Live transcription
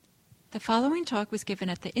The following talk was given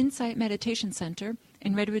at the Insight Meditation Center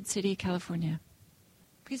in Redwood City, California.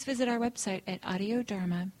 Please visit our website at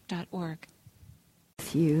audiodharma.org.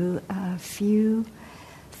 A few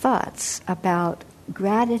thoughts about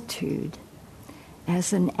gratitude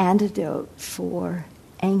as an antidote for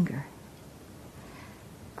anger.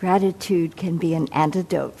 Gratitude can be an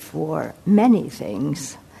antidote for many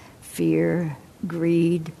things: fear,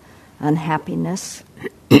 greed, unhappiness.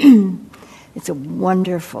 It's a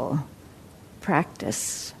wonderful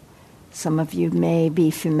practice. Some of you may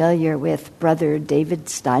be familiar with Brother David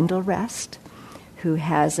Steindl-Rast, who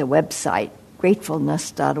has a website,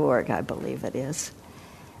 gratefulness.org, I believe it is.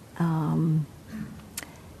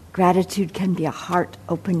 Gratitude can be a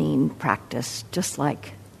heart-opening practice, just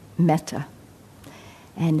like metta,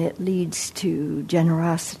 and it leads to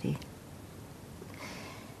generosity.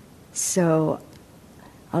 So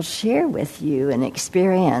I'll share with you an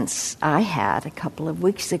experience I had a couple of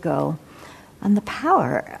weeks ago on the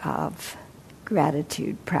power of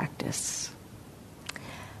gratitude practice.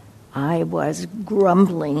 I was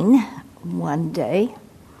grumbling one day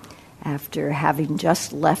after having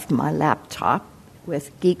just left my laptop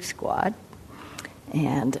with Geek Squad,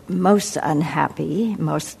 and most unhappy,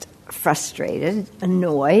 most frustrated,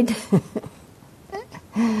 annoyed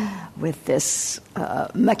with this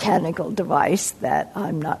mechanical device that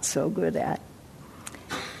I'm not so good at,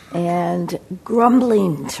 and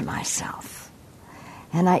grumbling to myself.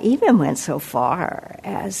 And I even went so far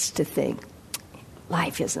as to think,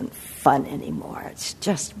 life isn't fun anymore. It's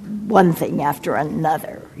just one thing after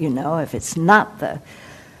another. You know, if it's not the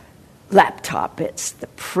laptop, it's the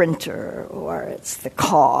printer, or it's the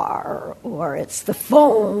car, or it's the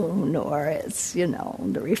phone, or it's,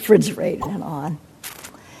 the refrigerator and on.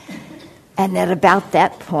 And at about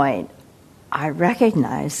that point, I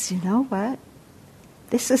recognized, you know what?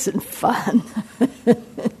 This isn't fun.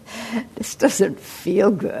 This doesn't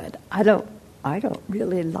feel good. I don't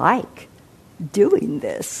really like doing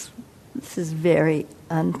this. This is very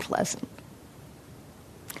unpleasant.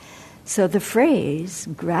 So the phrase,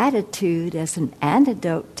 gratitude as an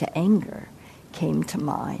antidote to anger, came to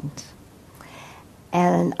mind.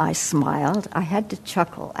 And I smiled. I had to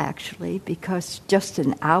chuckle, actually, because just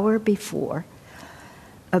an hour before,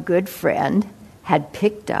 a good friend had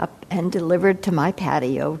picked up and delivered to my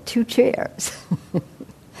patio 2 chairs.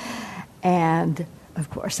 And,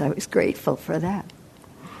 of course, I was grateful for that.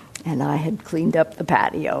 And I had cleaned up the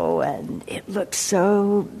patio, and it looked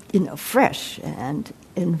so, fresh and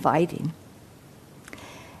inviting.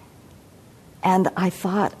 And I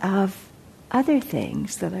thought of other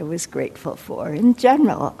things that I was grateful for. In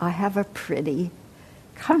general, I have a pretty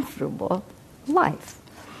comfortable life.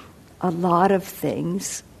 A lot of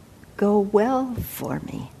things go well for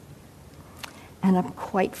me. And I'm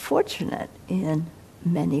quite fortunate in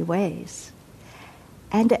many ways.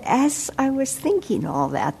 And as I was thinking all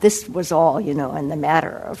that, this was all, in the matter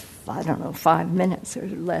of, 5 minutes or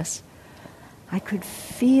less, I could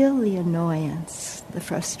feel the annoyance, the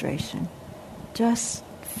frustration, just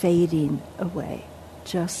fading away,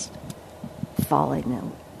 just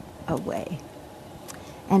falling away.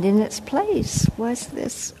 And in its place was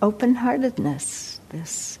this open-heartedness,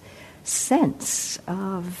 this sense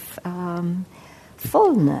of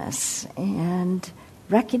fullness and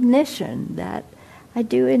recognition that I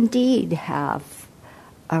do indeed have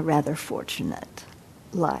a rather fortunate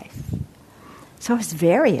life. So I was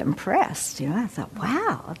very impressed. I thought,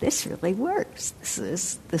 wow, this really works.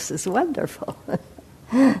 This is wonderful.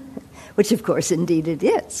 Which, of course, indeed it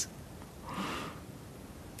is.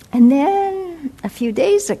 And then a few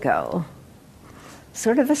days ago,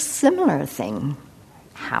 sort of a similar thing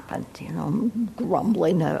happened.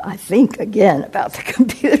 Grumbling, I think, again, about the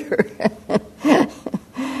computer.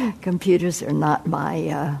 Computers are not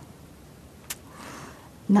my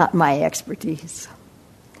expertise.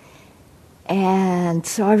 And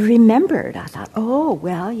so I remembered. I thought, oh,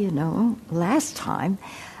 well, last time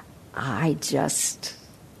I just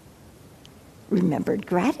remembered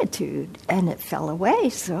gratitude, and it fell away.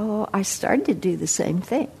 So I started to do the same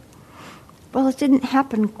thing. Well, it didn't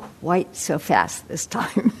happen quite so fast this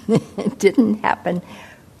time. It didn't happen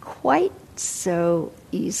quite so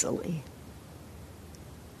easily.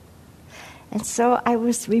 And so I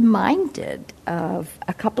was reminded of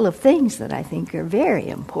a couple of things that I think are very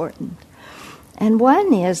important. And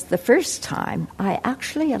one is the first time I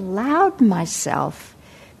actually allowed myself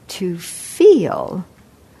to feel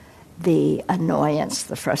the annoyance,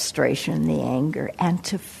 the frustration, the anger, and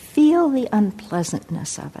to feel the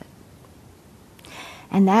unpleasantness of it.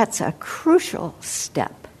 And that's a crucial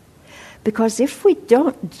step, because if we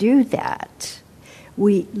don't do that,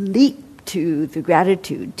 we leap to the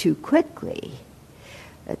gratitude too quickly,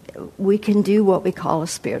 we can do what we call a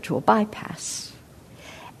spiritual bypass.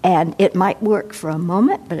 And it might work for a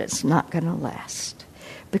moment, but it's not going to last.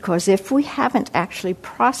 Because if we haven't actually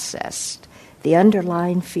processed the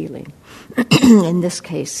underlying feeling, in this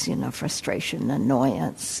case, frustration,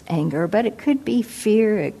 annoyance, anger, but it could be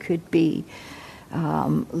fear, it could be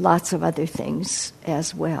lots of other things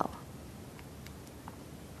as well.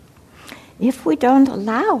 If we don't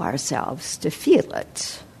allow ourselves to feel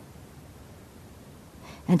it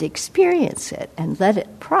and experience it and let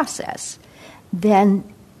it process, then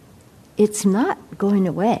it's not going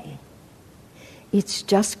away. It's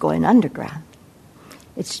just going underground.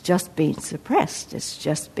 It's just being suppressed. It's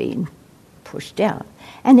just being pushed down.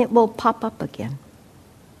 And it will pop up again,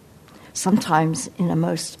 sometimes in a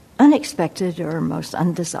most unexpected or most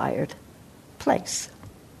undesired place.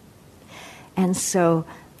 And so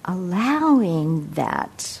allowing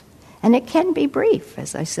that, and it can be brief,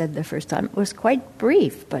 as I said the first time, it was quite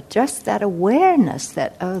brief, but just that awareness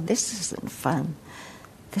that, oh, this isn't fun.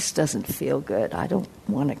 This doesn't feel good. I don't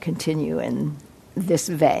want to continue in this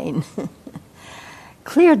vein.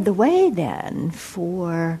 Cleared the way then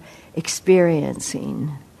for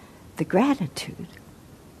experiencing the gratitude.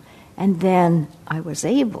 And then I was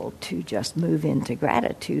able to just move into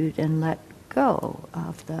gratitude and let go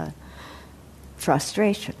of the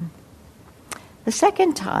frustration. The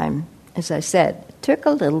second time, as I said, it took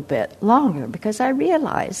a little bit longer because I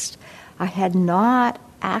realized I had not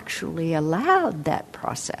actually allowed that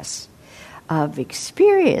process of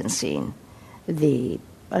experiencing the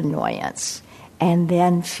annoyance and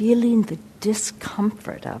then feeling the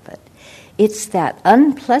discomfort of it. It's that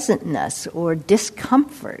unpleasantness or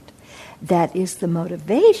discomfort that is the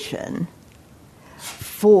motivation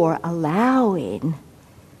for allowing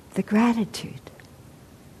the gratitude.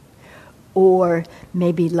 Or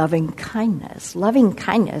maybe loving kindness. Loving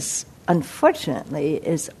kindness, unfortunately,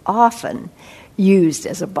 is often used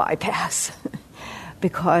as a bypass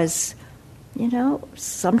because,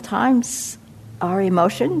 sometimes our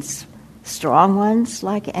emotions, strong ones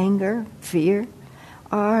like anger, fear,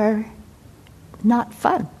 are not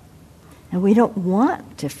fun. And we don't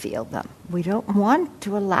want to feel them. We don't want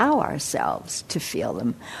to allow ourselves to feel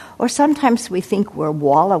them. Or sometimes we think we're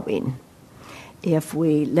wallowing if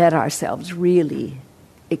we let ourselves really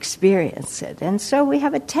experience it. And so we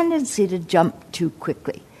have a tendency to jump too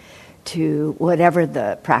quickly to whatever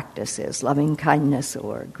the practice is, loving kindness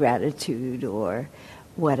or gratitude or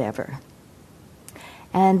whatever.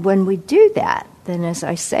 And when we do that, then as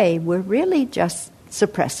I say, we're really just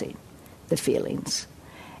suppressing the feelings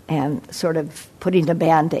and sort of putting a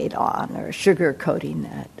Band-Aid on or sugar-coating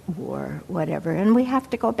it or whatever. And we have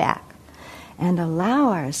to go back and allow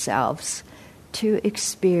ourselves to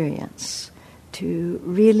experience, to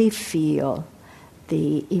really feel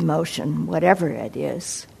the emotion, whatever it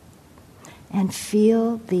is, and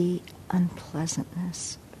feel the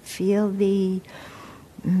unpleasantness, feel the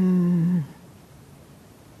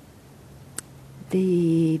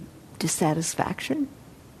dissatisfaction,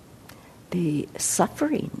 the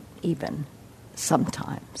suffering even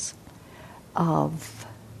sometimes of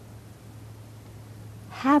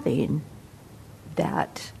having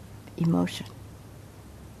that emotion.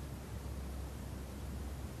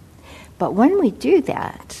 But when we do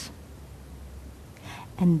that,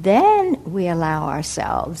 and then we allow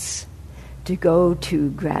ourselves to go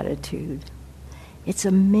to gratitude, it's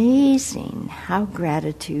amazing how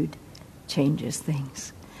gratitude changes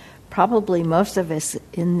things. Probably most of us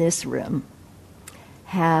in this room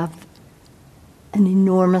have an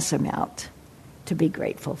enormous amount to be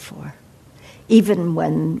grateful for. Even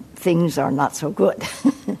when things are not so good,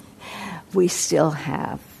 we still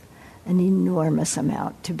have an enormous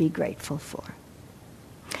amount to be grateful for.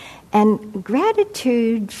 And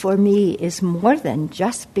gratitude for me is more than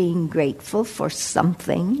just being grateful for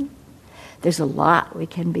something. There's a lot we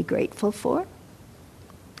can be grateful for.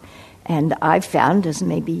 And I've found, as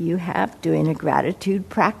maybe you have, doing a gratitude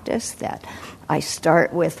practice, that I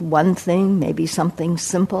start with one thing, maybe something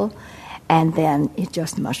simple, and then it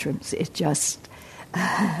just mushrooms. It just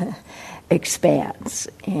expands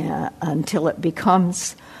until it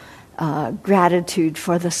becomes gratitude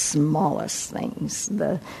for the smallest things,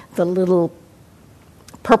 the little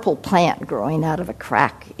purple plant growing out of a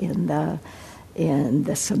crack in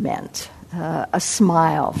the cement, a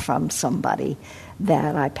smile from somebody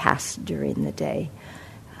that I passed during the day.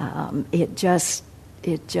 It just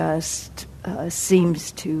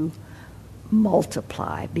seems to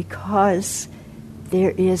multiply because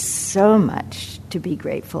there is so much to be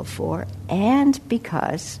grateful for, and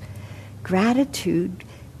because gratitude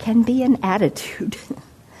can be an attitude.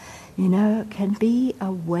 can be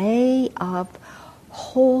a way of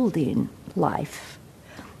holding life,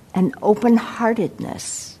 an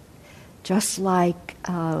open-heartedness, just like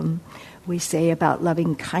we say about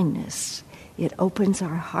loving kindness. It opens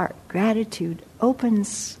our heart. Gratitude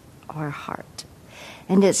opens our heart.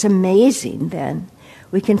 And it's amazing then.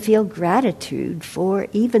 We can feel gratitude for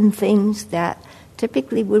even things that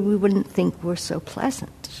typically we wouldn't think were so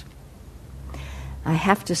pleasant. I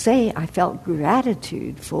have to say, I felt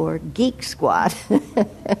gratitude for Geek Squad,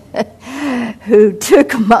 who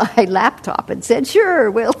took my laptop and said,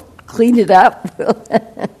 sure, we'll clean it up.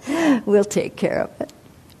 We'll take care of it.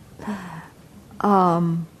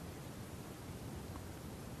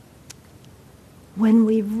 When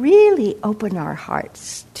we really open our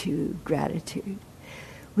hearts to gratitude,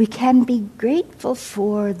 we can be grateful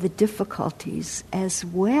for the difficulties as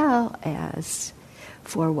well as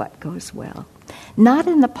for what goes well. Not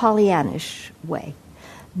in the Pollyannish way,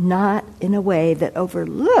 not in a way that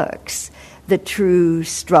overlooks the true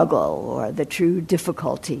struggle or the true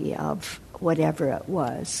difficulty of whatever it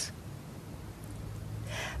was,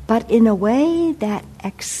 but in a way that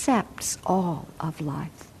accepts all of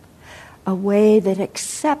life, a way that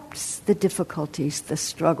accepts the difficulties, the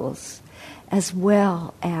struggles, as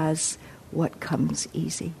well as what comes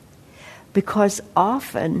easy. Because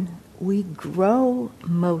often we grow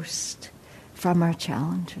most from our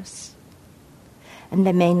challenges. And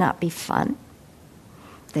they may not be fun.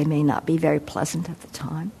 They may not be very pleasant at the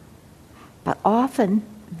time. But often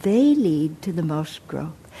they lead to the most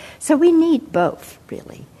growth. So we need both,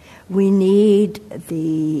 really. We need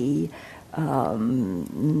the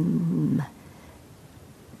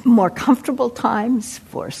more comfortable times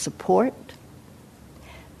for support.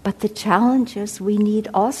 But the challenges we need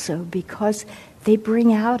also because they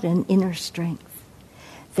bring out an inner strength.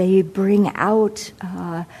 They bring out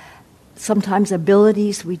sometimes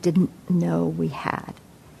abilities we didn't know we had.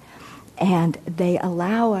 And they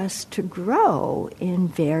allow us to grow in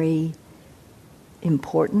very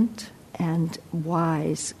important and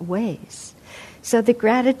wise ways. So the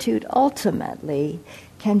gratitude ultimately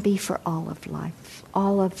can be for all of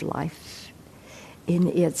life in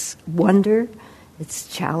its wonder, its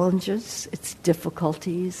challenges, its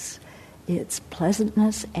difficulties, its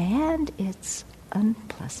pleasantness, and its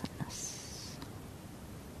unpleasantness.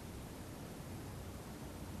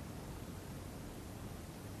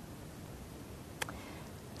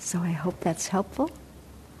 So I hope that's helpful,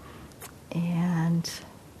 and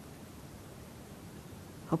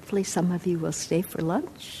hopefully some of you will stay for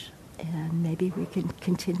lunch, and maybe we can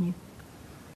continue